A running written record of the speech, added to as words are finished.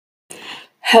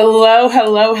Hello,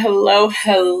 hello, hello,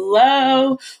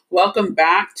 hello. Welcome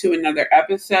back to another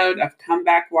episode of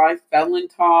Comeback Life Felon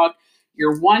Talk.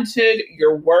 You're wanted,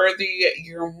 you're worthy,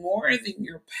 you're more than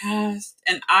your past.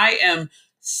 And I am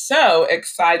so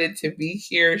excited to be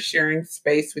here sharing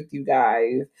space with you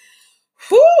guys.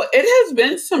 Whew, it has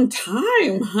been some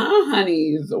time, huh,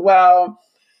 honeys? Well,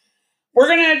 we're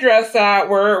going to address that.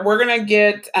 We're going to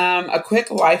get a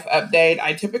quick life update.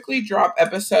 I typically drop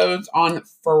episodes on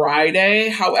Friday.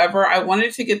 However, I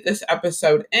wanted to get this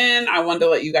episode in. I wanted to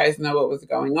let you guys know what was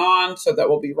going on so that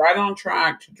we'll be right on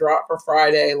track to drop for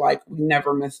Friday like we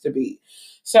never missed a beat.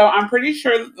 So I'm pretty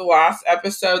sure that the last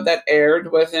episode that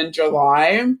aired was in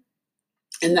July,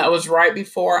 and that was right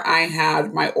before I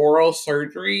had my oral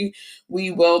surgery.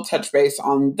 We will touch base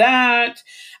on that.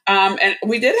 And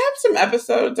we did have some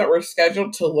episodes that were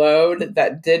scheduled to load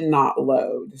that did not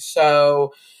load.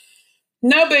 So,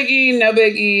 no biggie, no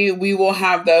biggie. We will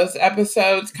have those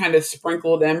episodes kind of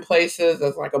sprinkled in places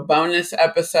as like a bonus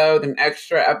episode, an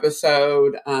extra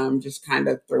episode, just kind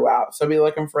of throughout. So be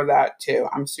looking for that too.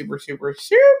 I'm super, super,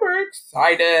 super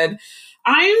excited.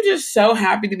 I am just so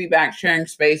happy to be back sharing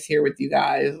space here with you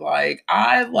guys. Like,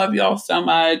 I love y'all so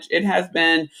much. It has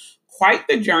been quite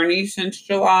the journey since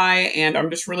July, and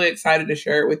I'm just really excited to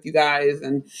share it with you guys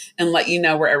and let you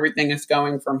know where everything is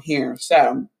going from here.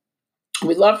 So,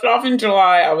 we left off in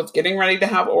July. I was getting ready to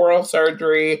have oral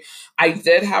surgery. I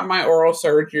did have my oral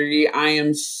surgery. I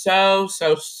am so,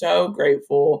 so, so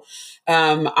grateful.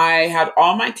 I had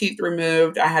all my teeth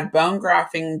removed. I had bone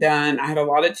grafting done. I had a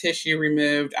lot of tissue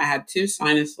removed. I had two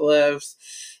sinus lifts.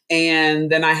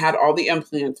 And then I had all the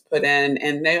implants put in,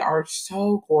 and they are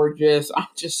so gorgeous. I'm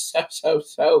just so, so,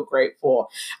 so grateful.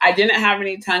 I didn't have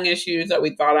any tongue issues that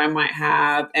we thought I might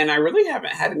have, and I really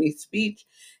haven't had any speech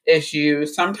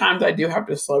issues. Sometimes I do have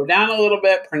to slow down a little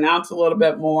bit, pronounce a little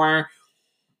bit more.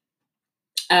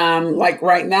 Like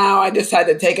right now, I just had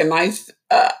to take a nice.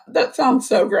 That sounds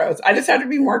so gross. I just had to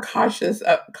be more conscious,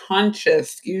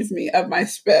 excuse me, of my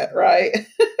spit. Right.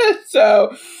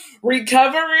 So,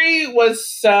 recovery was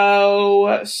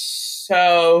so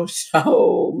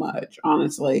much.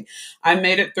 Honestly, I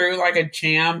made it through like a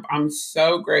champ. I'm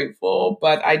so grateful,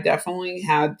 but I definitely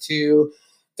had to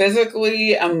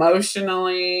physically,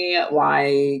 emotionally,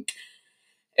 like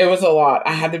it was a lot.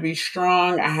 I had to be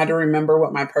strong. I had to remember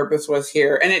what my purpose was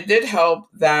here. And it did help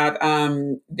that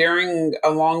during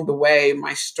along the way,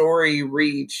 my story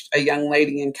reached a young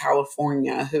lady in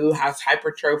California who has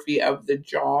hypertrophy of the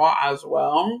jaw as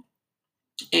well.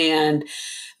 And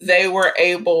they were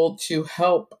able to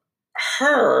help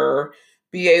her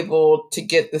be able to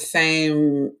get the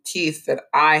same teeth that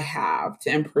I have to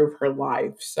improve her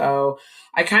life. So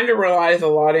I kind of realize a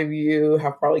lot of you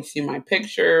have probably seen my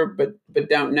picture, but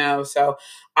don't know. So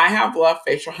I have left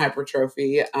facial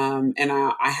hypertrophy, and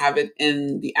I have it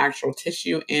in the actual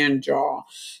tissue and jaw.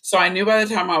 So I knew by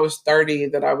the time I was 30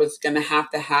 that I was going to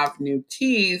have new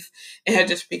teeth. It had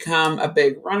just become a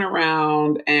big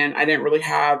runaround, and I didn't really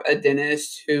have a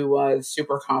dentist who was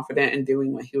super confident in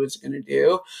doing what he was going to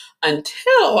do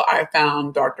until I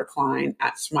found Dr. Klein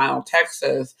at Smile,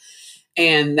 Texas.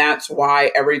 And that's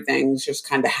why everything's just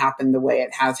kind of happened the way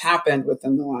it has happened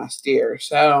within the last year.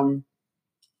 So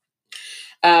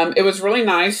it was really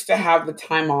nice to have the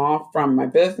time off from my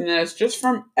business, just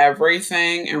from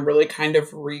everything, and really kind of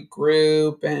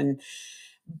regroup. And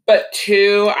but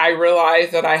two, I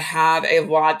realized that I had a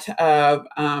lot of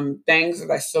things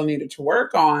that I still needed to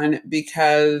work on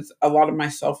because a lot of my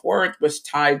self worth was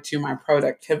tied to my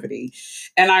productivity.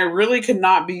 And I really could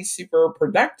not be super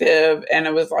productive. And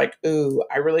it was like, ooh,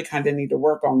 I really kind of need to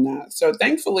work on that. So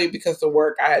thankfully, because the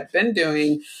work I had been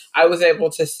doing, I was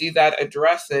able to see that,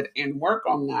 address it, and work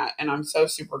on that. And I'm so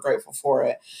super grateful for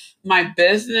it. My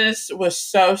business was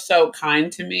so, so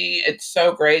kind to me. It's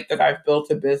so great that I've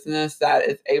built a business that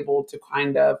is able to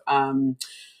kind of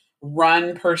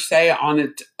run per se on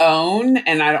its own,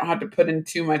 and I don't have to put in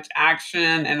too much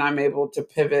action, and I'm able to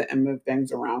pivot and move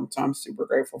things around. So I'm super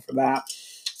grateful for that.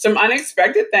 Some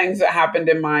unexpected things that happened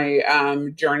in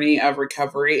my journey of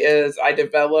recovery is I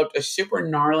developed a super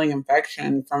gnarly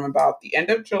infection from about the end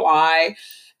of July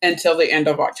until the end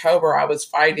of October. I was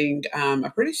fighting a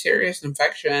pretty serious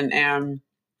infection, and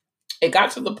it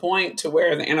got to the point to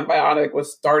where the antibiotic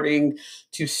was starting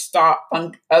to stop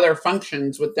other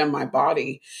functions within my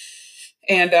body.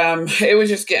 And it was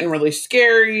just getting really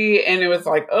scary. And it was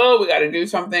like, oh, we got to do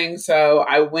something. So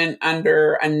I went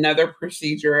under another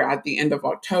procedure at the end of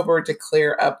October to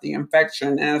clear up the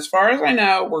infection. And as far as I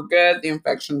know, we're good. The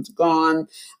infection's gone.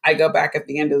 I go back at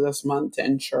the end of this month to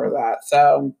ensure that.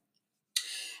 So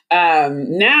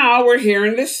Now we're here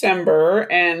in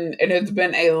December and it has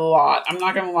been a lot. I'm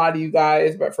not going to lie to you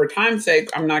guys, but for time's sake,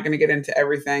 I'm not going to get into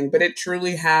everything, but it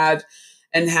truly had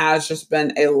and has just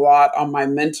been a lot on my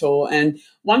mental. And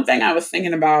one thing I was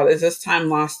thinking about is this time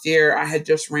last year, I had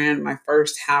just ran my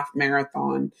first half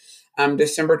marathon,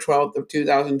 December 12th of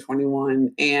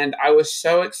 2021. And I was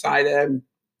so excited.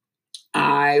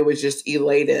 I was just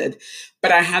elated,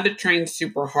 but I had to train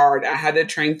super hard. I had to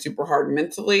train super hard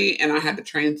mentally and I had to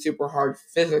train super hard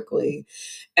physically.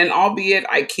 And albeit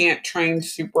I can't train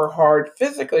super hard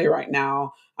physically right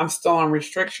now, I'm still on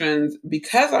restrictions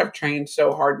because I've trained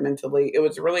so hard mentally. It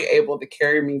was really able to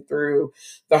carry me through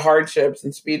the hardships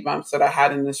and speed bumps that I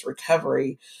had in this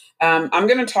recovery. I'm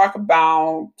going to talk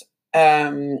about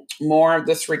more of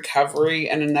this recovery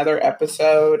in another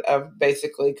episode of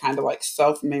basically kind of like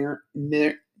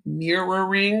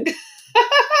mirroring.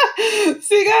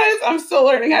 See, guys, I'm still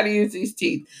learning how to use these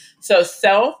teeth. So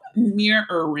self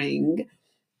mirroring.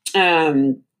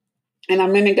 Um, and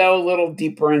I'm going to go a little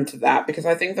deeper into that because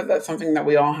I think that that's something that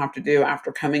we all have to do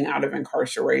after coming out of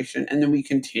incarceration. And then we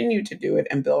continue to do it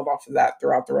and build off of that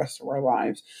throughout the rest of our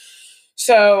lives.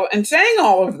 So, in saying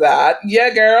all of that,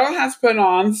 yeah, girl has put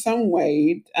on some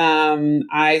weight.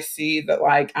 I see that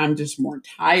like I'm just more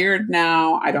tired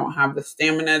now. I don't have the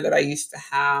stamina that I used to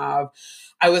have.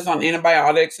 I was on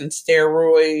antibiotics and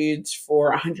steroids for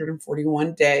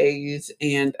 141 days,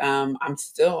 and I'm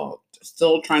still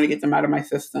trying to get them out of my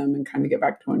system and kind of get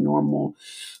back to a normal.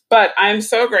 But I'm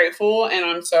so grateful and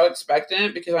I'm so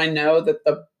expectant because I know that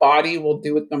the body will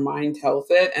do what the mind tells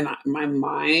it. And my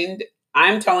mind,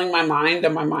 I'm telling my mind,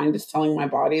 and my mind is telling my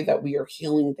body that we are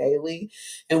healing daily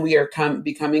and we are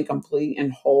becoming complete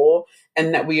and whole,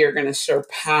 and that we are going to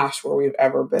surpass where we've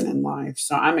ever been in life.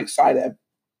 So I'm excited.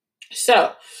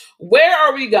 So, where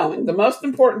are we going? The most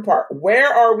important part.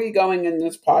 Where are we going in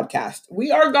this podcast?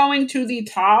 We are going to the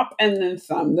top and then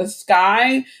some. The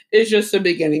sky is just the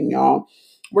beginning, y'all.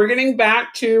 We're getting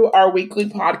back to our weekly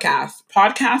podcast.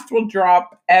 Podcast will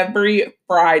drop every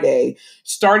Friday.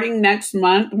 Starting next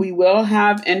month, we will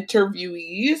have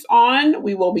interviewees on.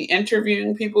 We will be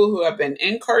interviewing people who have been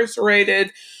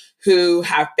incarcerated, who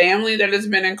have family that has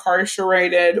been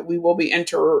incarcerated. We will be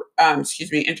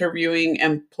interviewing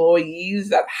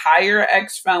employees that hire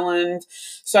ex-felons.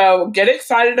 So get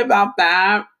excited about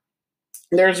that.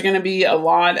 There's going to be a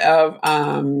lot of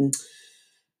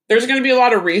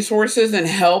resources and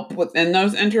help within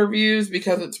those interviews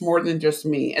because it's more than just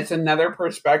me. It's another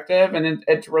perspective, and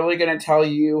it's really going to tell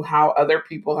you how other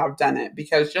people have done it.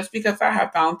 Because just because I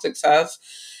have found success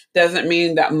doesn't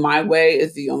mean that my way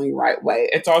is the only right way.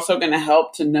 It's also going to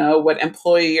help to know what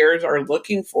employers are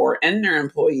looking for in their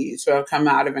employees who have come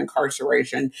out of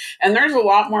incarceration. And there's a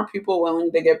lot more people willing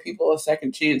to give people a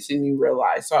second chance than you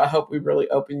realize. So I hope we really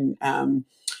open,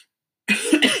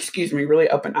 really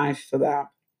open eyes to that.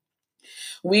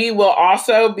 We will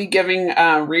also be giving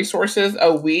resources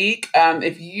a week.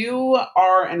 If you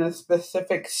are in a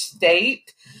specific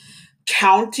state,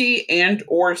 county, and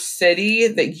or city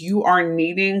that you are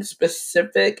needing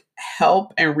specific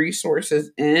help and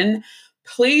resources in,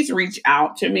 please reach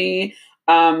out to me.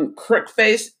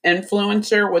 Crookface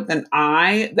Influencer with an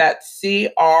I. That's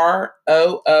CROOKFACE,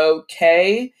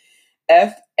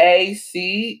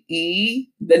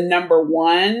 the number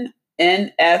one,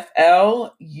 NFLUENCER.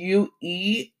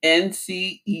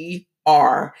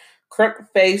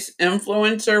 Crookface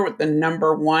Influencer with the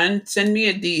number one. Send me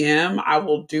a DM. I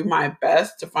will do my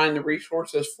best to find the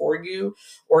resources for you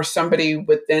or somebody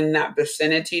within that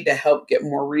vicinity to help get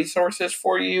more resources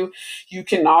for you. You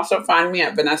can also find me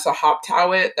at Vanessa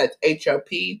Hoptowit. That's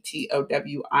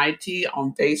HOPTOWIT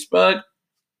on Facebook.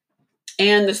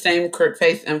 And the same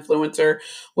Crookface Influencer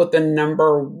with the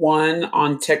number one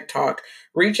on TikTok.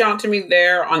 Reach out to me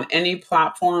there on any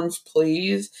platforms,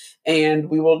 please, and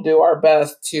we will do our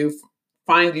best to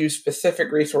find you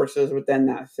specific resources within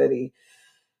that city.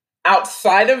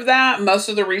 Outside of that, most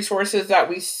of the resources that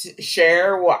we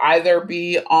share will either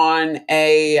be on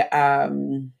a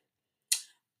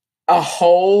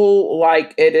whole,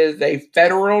 like it is a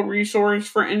federal resource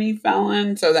for any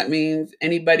felon. So that means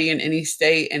anybody in any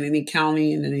state and any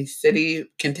county and any city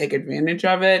can take advantage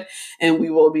of it. And we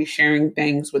will be sharing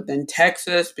things within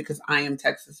Texas because I am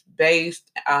Texas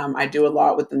based. I do a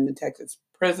lot within the Texas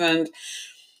prisons.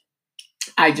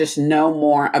 I just know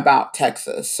more about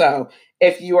Texas. So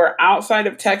if you are outside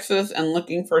of Texas and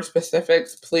looking for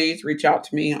specifics, please reach out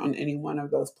to me on any one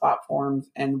of those platforms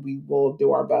and we will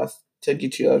do our best to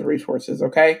get you those resources,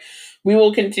 okay? We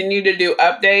will continue to do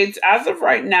updates. As of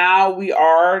right now, we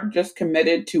are just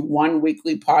committed to one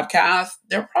weekly podcast.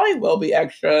 There probably will be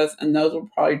extras, and those will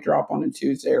probably drop on a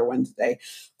Tuesday or Wednesday.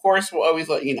 Of course, we'll always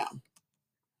let you know.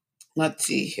 Let's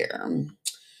see here.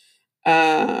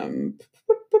 Um,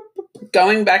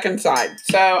 Going back inside.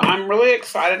 So I'm really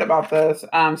excited about this.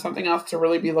 Something else to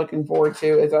really be looking forward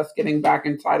to is us getting back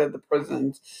inside of the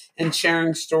prisons and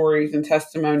sharing stories and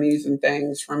testimonies and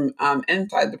things from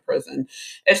inside the prison.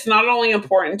 It's not only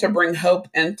important to bring hope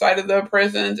inside of the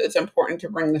prisons, it's important to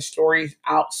bring the stories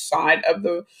outside of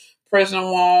the prison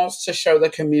walls to show the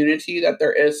community that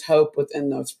there is hope within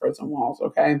those prison walls.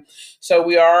 Okay. So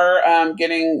we are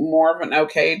getting more of an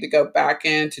okay to go back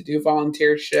in to do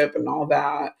volunteership and all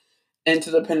that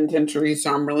into the penitentiary.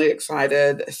 So I'm really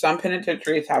excited. Some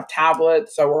penitentiaries have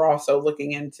tablets. So we're also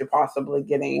looking into possibly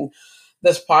getting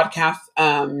this podcast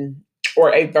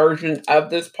or a version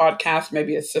of this podcast,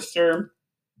 maybe a sister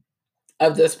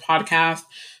of this podcast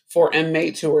for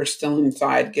inmates who are still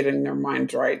inside getting their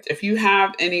minds right. If you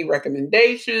have any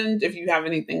recommendations, if you have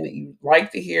anything that you'd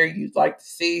like to hear, you'd like to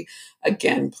see,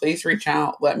 again, please reach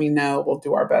out. Let me know. We'll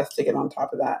do our best to get on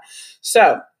top of that.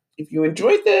 So if you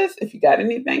enjoyed this, if you got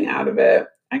anything out of it,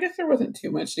 I guess there wasn't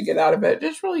too much to get out of it.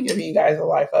 Just really giving you guys a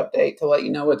life update to let you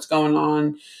know what's going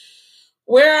on,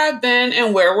 where I've been,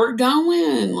 and where we're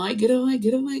going. Like, get a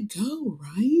go,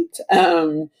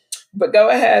 right? But go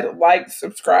ahead, like,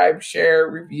 subscribe, share,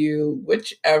 review,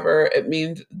 whichever. It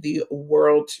means the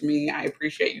world to me. I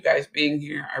appreciate you guys being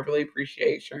here. I really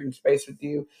appreciate sharing space with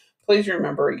you. Please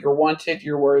remember, you're wanted,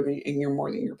 you're worthy, and you're more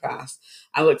than your past.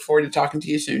 I look forward to talking to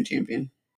you soon, champion.